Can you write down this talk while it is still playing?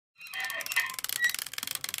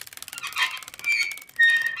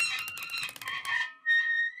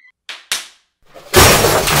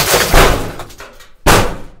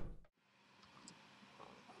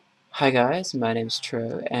Hi guys, my name's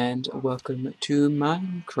Tro, and welcome to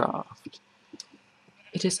Minecraft.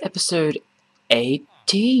 It is episode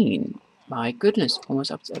 18. My goodness, almost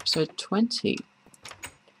up to episode 20.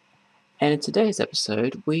 And in today's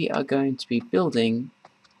episode, we are going to be building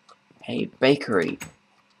a bakery.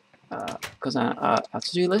 Because on our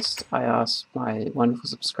to-do list, I asked my wonderful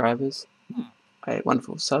subscribers, my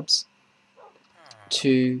wonderful subs,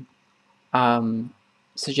 to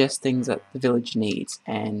suggest things that the village needs,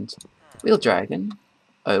 and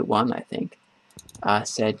WheelDragon1, I think,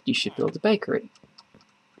 said you should build a bakery.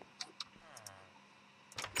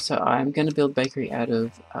 So I'm going to build a bakery out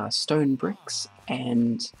of stone bricks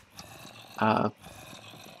and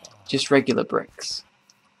just regular bricks.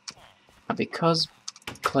 Because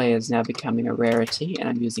clay is now becoming a rarity and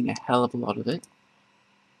I'm using a hell of a lot of it,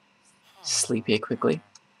 sleep here quickly,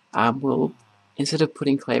 we'll, instead of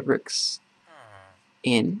putting clay bricks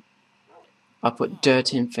in, I'll put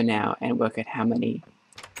dirt in for now and work out how many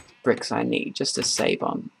bricks I need just to save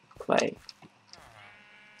on clay.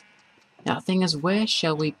 Now the thing is, where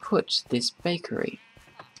shall we put this bakery?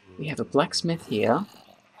 We have a blacksmith here.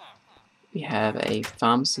 We have a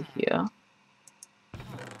pharmacy here.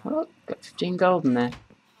 Oh, got 15 gold in there.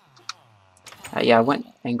 Yeah, I went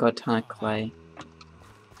and got a ton of clay.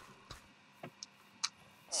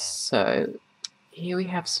 So here we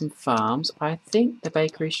have some farms. I think the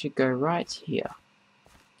bakery should go right here.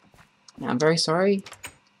 Now I'm very sorry,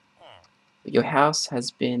 but your house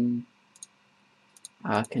has been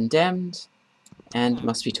condemned and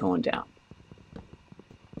must be torn down.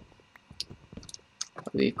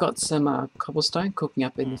 We've got some cobblestone cooking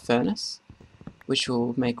up in the furnace, which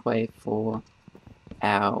will make way for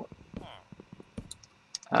our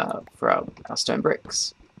stone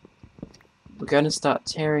bricks. We're going to start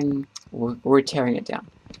tearing, we're tearing it down.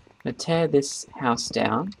 I'm going to tear this house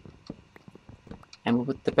down, and we'll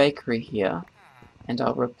put the bakery here, and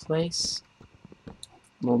I'll replace,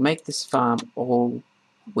 we'll make this farm all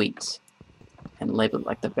wheat, and label it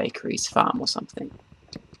like the bakery's farm or something.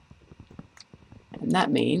 And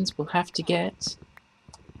that means we'll have to get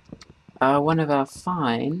one of our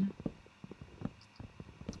fine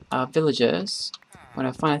villagers, one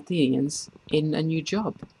of our fine Athenians, in a new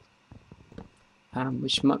job.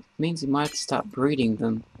 Which means we might start breeding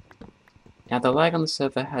them. Now the lag on the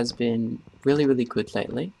server has been really good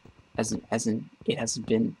lately, as in it hasn't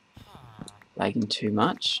been lagging too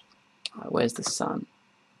much. Where's the sun?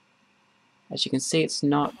 As you can see, it's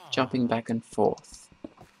not jumping back and forth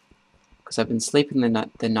because I've been sleeping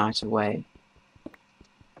the night away.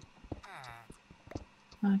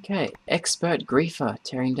 Okay, expert griefer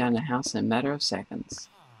tearing down a house in a matter of seconds.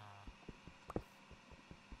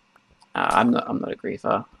 I'm not a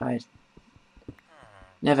griefer. I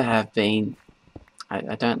never have been.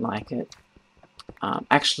 I don't like it.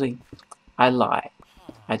 Actually, I lie.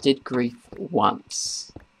 I did grief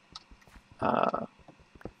once.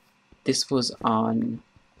 This was on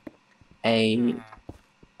a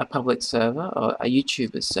public server, or a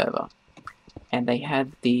YouTuber server, and they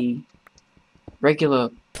had the regular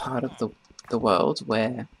part of the world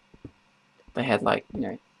where they had, like, you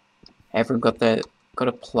know, everyone got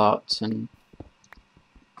a plot, and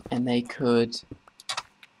they could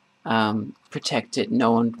protect it.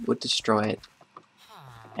 No one would destroy it.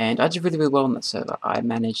 And I did really well on that server. I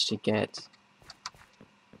managed to get,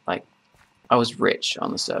 like, I was rich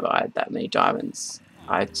on the server. I had that many diamonds.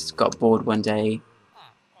 I just got bored one day,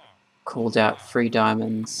 called out 3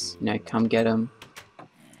 diamonds, you know, come get them.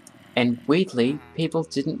 And weirdly, people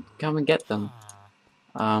didn't come and get them.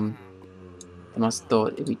 They must have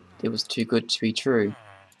thought it was too good to be true.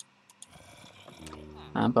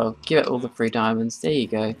 But I'll give it all the 3 diamonds. There you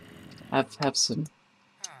go. Have some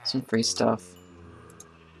free stuff.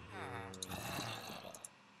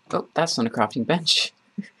 Oh, that's not a crafting bench.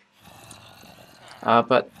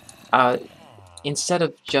 But instead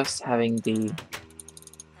of just having the,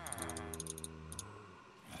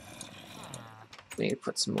 we need to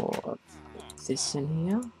put some more of this in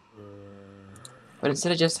here. But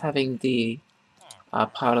instead of just having the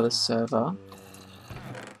part of the server,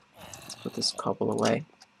 let's put this cobble away,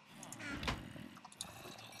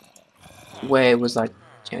 where it was like,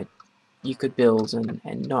 you know, you could build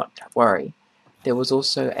and not worry. There was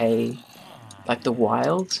also like the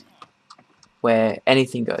wild, where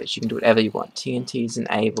anything goes. You can do whatever you want. TNT is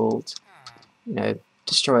enabled, you know,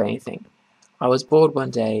 destroy anything. I was bored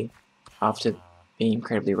one day after being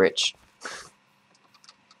incredibly rich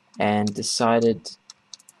and decided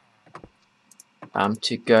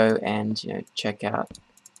to go and, you know, check out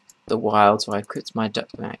the wild. So I equipped my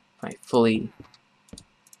fully,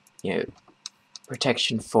 you know,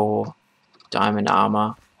 protection 4 diamond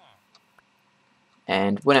armor,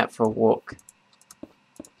 and went out for a walk.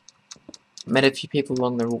 Met a few people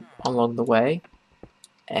along the way,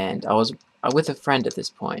 and I was with a friend at this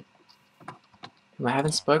point, whom I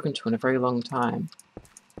haven't spoken to in a very long time.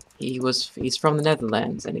 He's from the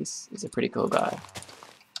Netherlands, and he's a pretty cool guy.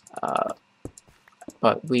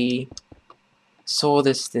 But we saw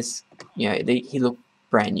this you know, he looked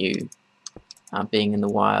brand new, being in the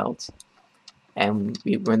wild, and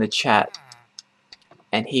we were in the chat,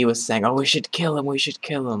 and he was saying, "Oh, we should kill him. We should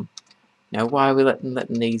kill him. You know, why are we letting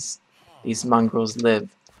these mongrels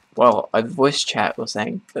live?" Well, a voice chat was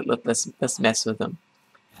saying, let's mess with them,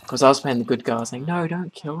 because I was playing the good guy, saying, "No,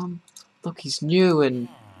 don't kill him. Look, he's new and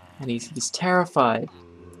he's terrified."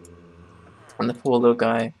 And the poor little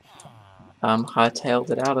guy hightailed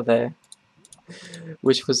it out of there,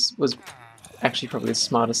 which was actually probably the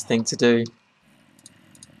smartest thing to do.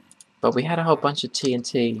 But we had a whole bunch of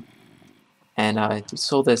TNT, and we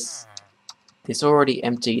saw this already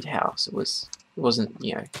emptied house. It wasn't,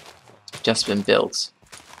 you know, just been built.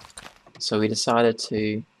 So we decided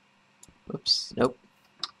to, oops, nope.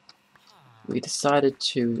 We decided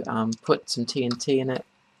to put some TNT in it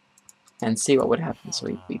and see what would happen.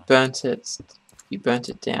 So we burnt it. We burnt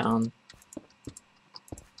it down,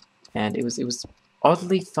 and it was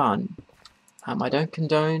oddly fun. I don't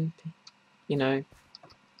condone, you know,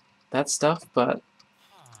 that stuff, but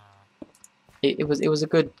it was a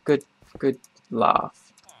good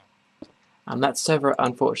laugh. That server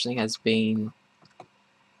unfortunately has been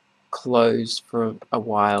closed for a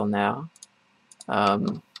while now. I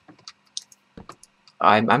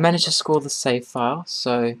managed to score the save file,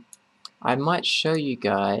 so I might show you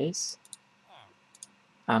guys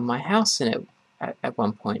my house in it at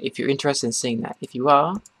one point, if you're interested in seeing that. If you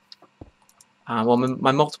are, well,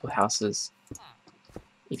 my multiple houses.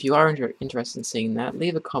 If you are interested in seeing that,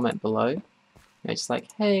 leave a comment below. You know, just like,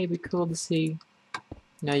 hey, it'd be cool to see, you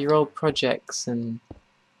know, your old projects and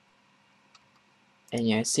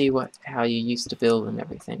you know, see how you used to build and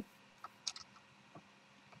everything.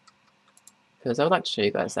 Because I would like to show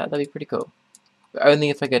you guys that. That'd be pretty cool. But only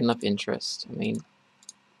if I get enough interest. I mean,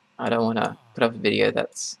 I don't want to put up a video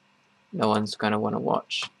that's no one's going to want to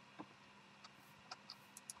watch.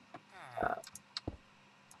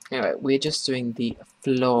 Anyway, we're just doing the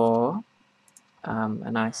floor.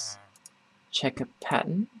 A nice checkerboard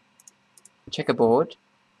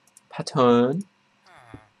pattern.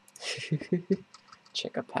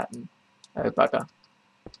 Checker pattern. Oh bugger.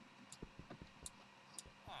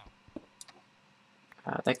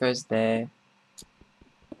 That goes there.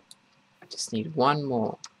 Just need one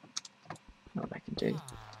more. I know what I can do.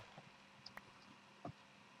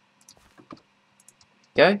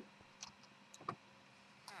 Go.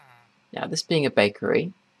 Now, this being a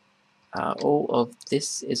bakery, all of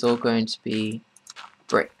this is all going to be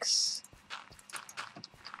bricks.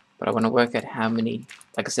 But I want to work out how many,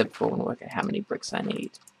 like I said before, I want to work out how many bricks I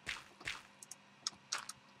need.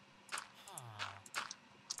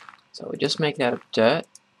 So we just make it out of dirt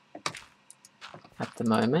at the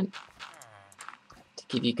moment to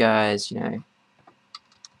give you guys, you know,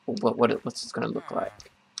 what's it's going to look like.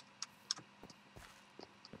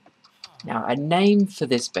 Now, a name for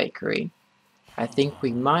this bakery, I think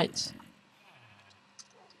we might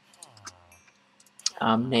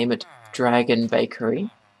name it Dragon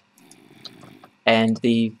Bakery, and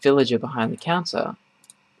the villager behind the counter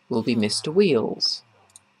will be Mr. Wheels.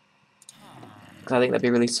 Because I think that'd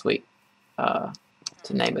be really sweet to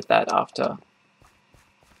name it that after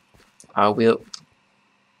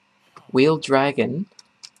WheelDragon.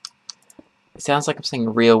 It sounds like I'm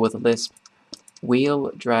saying real with a lisp.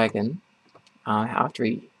 WheelDragon. After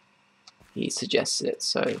he suggested it,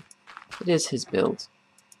 so it is his build.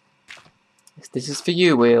 This is for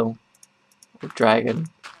you, Wheel Dragon.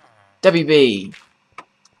 WB.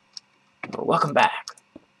 Well, welcome back.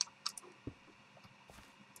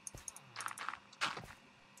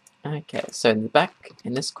 Okay, so in the back,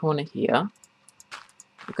 in this corner here,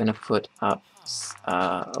 we're going to put up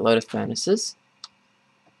a load of furnaces.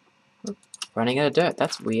 Running out of dirt.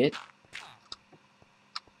 That's weird.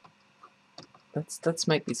 Let's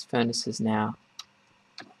make these furnaces now.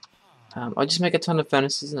 I'll just make a ton of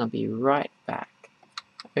furnaces and I'll be right back.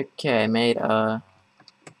 Okay, I made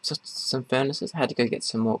some furnaces. I had to go get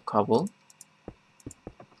some more cobble.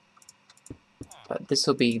 But this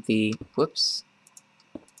will be the, whoops.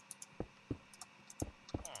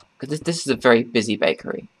 Because this is a very busy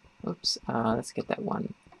bakery. Oops, let's get that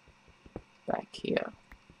one back here.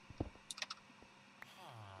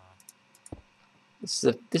 This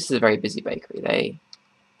is a very busy bakery. They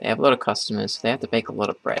have a lot of customers, so they have to bake a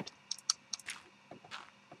lot of bread.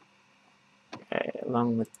 Okay,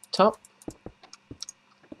 along the top,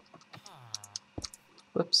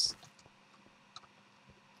 Whoops.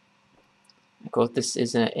 Of course, this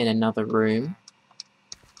is in another room.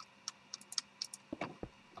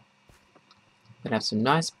 Gonna have some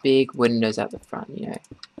nice big windows out the front, you know,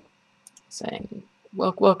 saying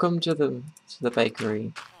welcome to the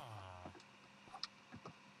bakery.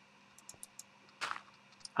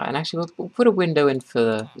 And actually, we'll put a window in for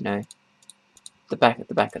the, you know, the back of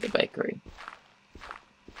the bakery.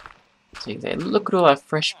 So you can say, look at all our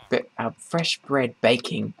fresh bread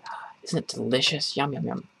baking. Isn't it delicious? Yum yum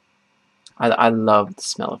yum. I love the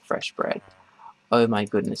smell of fresh bread. Oh my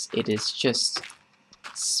goodness, it is just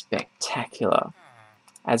spectacular.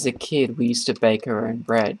 As a kid, we used to bake our own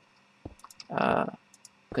bread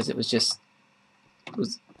because it was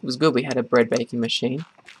good. We had a bread baking machine,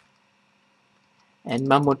 and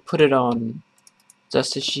Mum would put it on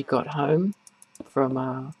just as she got home from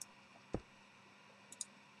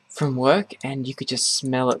work, and you could just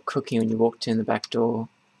smell it cooking when you walked in the back door.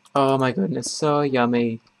 Oh my goodness, so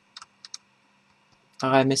yummy.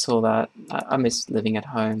 I miss all that. I miss living at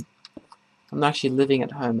home. I'm not actually living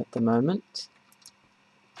at home at the moment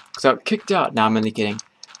because I got kicked out. No, I'm only kidding.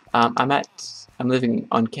 I'm living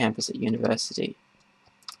on campus at university,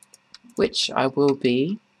 which I will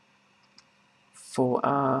be for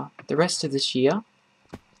the rest of this year.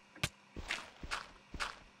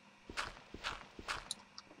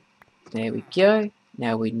 There we go.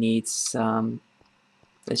 Now we need some.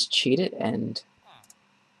 Let's cheat it and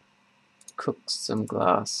cook some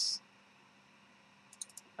glass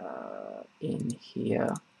in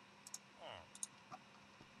here.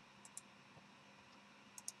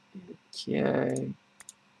 Okay.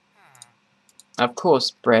 Of course,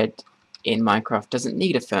 bread in Minecraft doesn't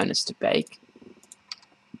need a furnace to bake.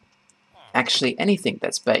 Actually, anything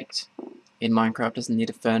that's baked in Minecraft doesn't need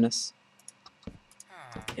a furnace.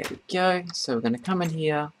 There we go. So we're going to come in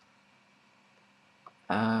here.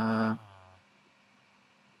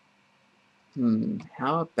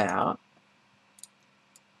 How about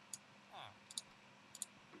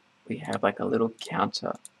we have like a little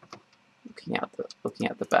counter looking out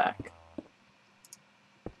the back.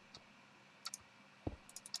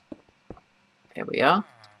 There we are.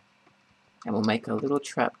 And we'll make a little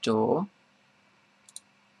trapdoor.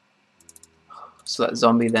 So that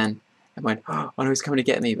zombie then went, oh no, he's coming to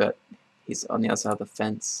get me, but he's on the other side of the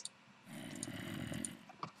fence.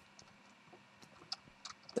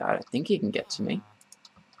 I don't think he can get to me.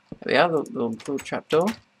 There we are, little trapdoor.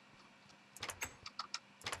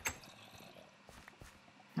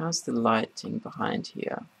 How's the lighting behind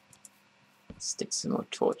here? Let's stick some more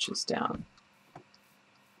torches down.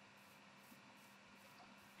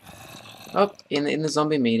 Oh, in the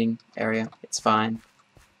zombie meeting area. It's fine.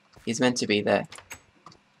 He's meant to be there.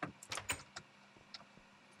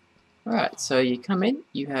 Alright, so you come in,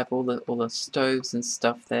 you have all the stoves and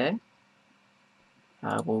stuff there.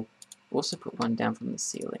 We'll also put one down from the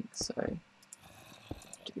ceiling, so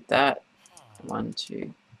do that. 1,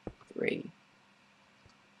 2, 3.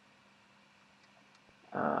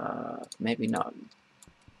 Maybe not.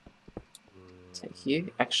 Take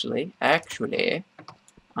you. Actually,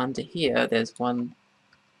 under here there's one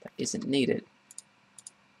that isn't needed.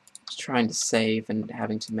 Just trying to save and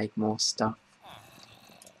having to make more stuff.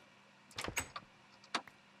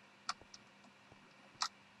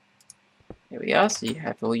 There we are, so you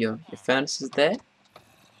have all your furnaces there.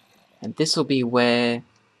 And this will be where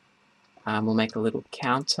we'll make a little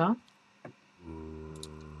counter.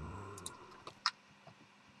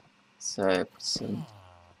 So put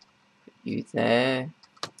you there.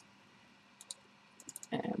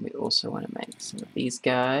 And we also want to make some of these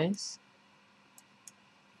guys.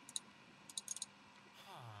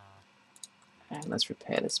 And let's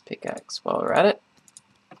repair this pickaxe while we're at it.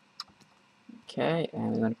 Okay,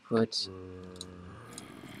 and we're going to put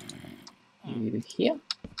you here.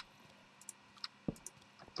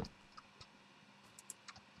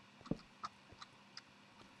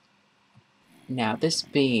 Now this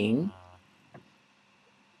being...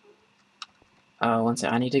 one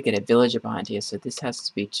second, I need to get a villager behind here, so this has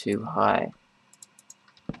to be too high.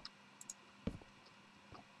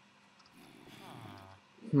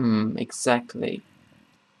 Exactly.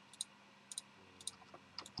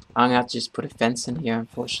 I'm gonna have to just put a fence in here,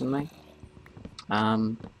 unfortunately.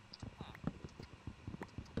 Okay,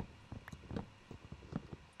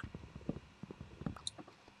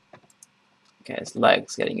 this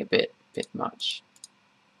lag's getting a bit much.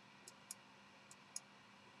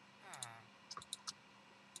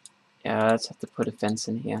 Yeah, let's have to put a fence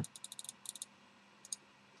in here.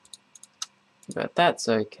 But that's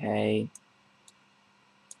okay.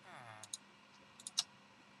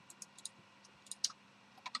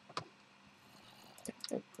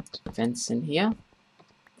 fence in here.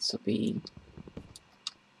 This will be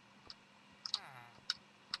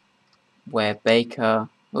where Baker...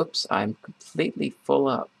 Oops, I'm completely full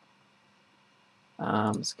up.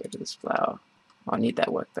 Let's go to this flower. I need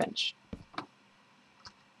that workbench.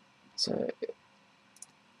 So,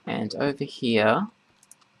 and over here,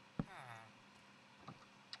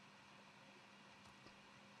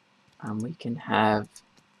 we can have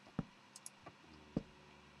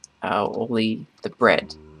all the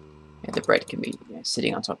bread. Yeah, the bread can be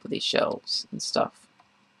sitting on top of these shelves and stuff.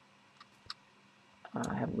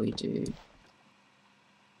 How do we do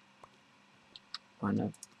one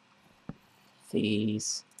of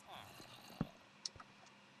these?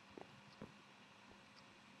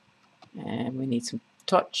 And we need some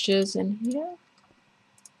torches in here.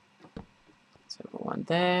 So we've got one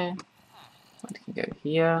there. One can go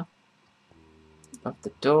here. Above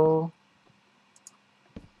the door.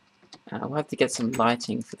 We'll have to get some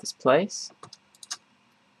lighting for this place.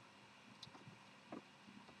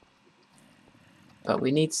 But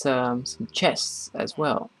we need some chests as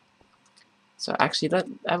well. So actually, how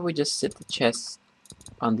about we just sit the chests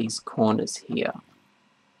on these corners here.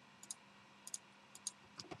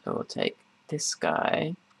 So we'll take this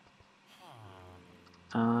guy.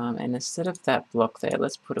 And instead of that block there,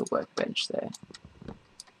 let's put a workbench there.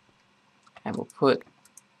 And we'll put...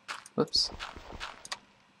 Whoops.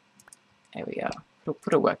 There we are. We'll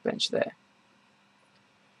put a workbench there.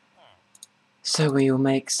 So we will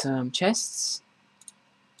make some chests.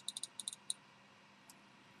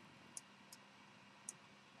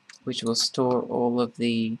 Which will store all of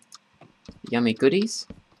the yummy goodies.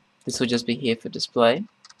 This will just be here for display.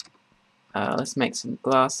 Let's make some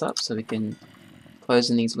glass up so we can close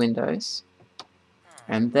in these windows.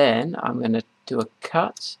 And then I'm going to do a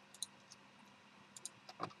cut.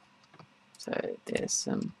 So there's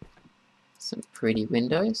some pretty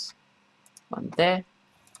windows. One there,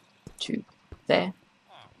 two there.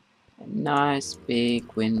 A nice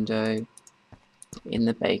big window in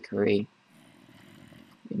the bakery.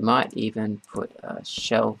 We might even put a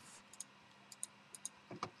shelf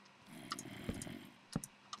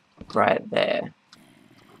right there.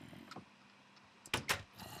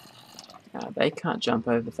 They can't jump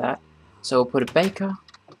over that. So we'll put a baker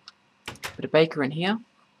in here.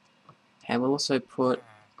 And we'll also put,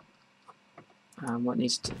 what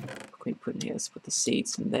needs to be put in here? Let's put the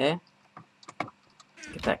seeds in there.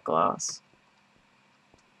 Get that glass.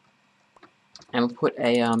 And we'll put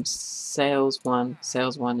a sales one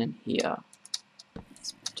in here.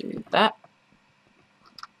 Let's do that.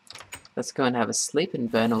 Let's go and have a sleep and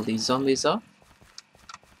burn all these zombies off.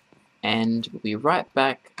 And we'll be right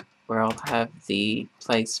back where I'll have the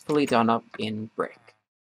place fully done up in brick.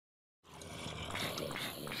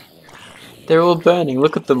 They're all burning,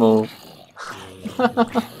 look at them all.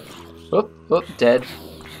 Whoop, dead.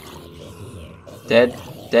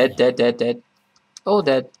 Dead. All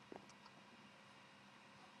dead.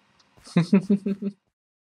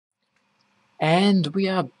 And we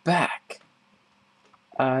are back.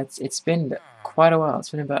 It's been quite a while. It's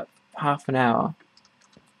been about half an hour.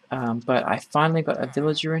 But I finally got a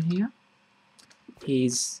villager in here.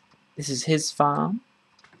 This is his farm.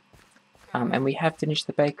 And we have finished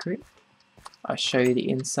the bakery. I'll show you the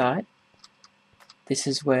inside. This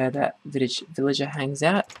is where that villager hangs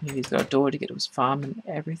out. He's got a door to get to his farm and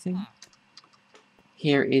everything.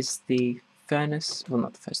 Here is the furnace, well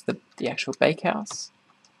not the furnace, the actual bakehouse.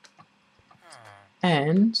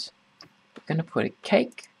 And we're going to put a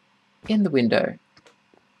cake in the window.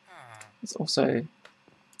 We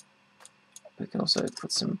can also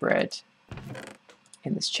put some bread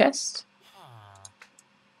in this chest.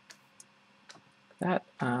 That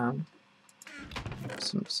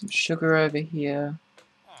some sugar over here,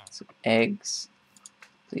 some eggs,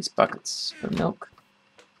 these buckets for milk,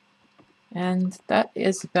 and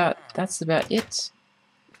that's about it.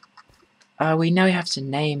 We now have to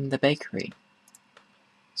name the bakery.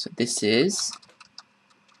 So this is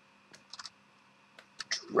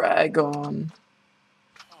Dragon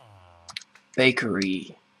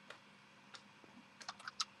Bakery.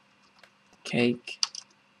 Cake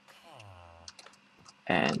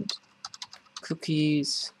and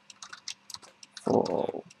cookies for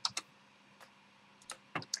all.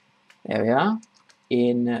 There we are.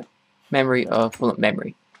 In memory of, well, not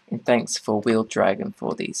memory, and thanks for WheelDragon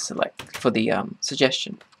for the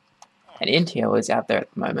suggestion. And Intel is out there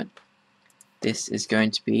at the moment. This is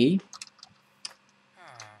going to be,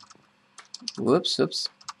 whoops,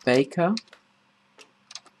 Baker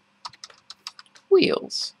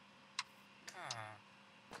Wheels.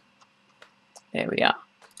 There we are.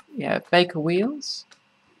 We have Baker Wheels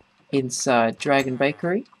inside Dragon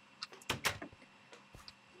Bakery.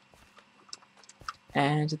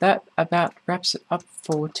 And that about wraps it up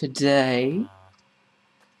for today.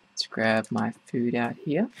 Let's grab my food out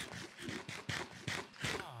here.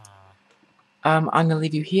 I'm going to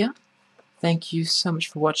leave you here. Thank you so much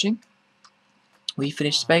for watching. We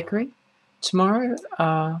finished bakery. Tomorrow,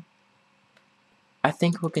 I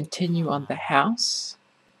think we'll continue on the house.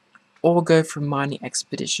 Or go for a mining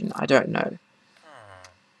expedition. I don't know.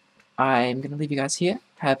 I'm going to leave you guys here.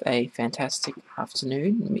 Have a fantastic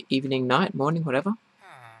afternoon, evening, night, morning, whatever.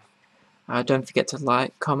 Don't forget to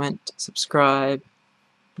like, comment, subscribe,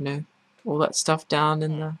 all that stuff down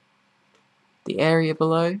in the area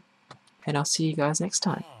below. And I'll see you guys next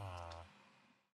time.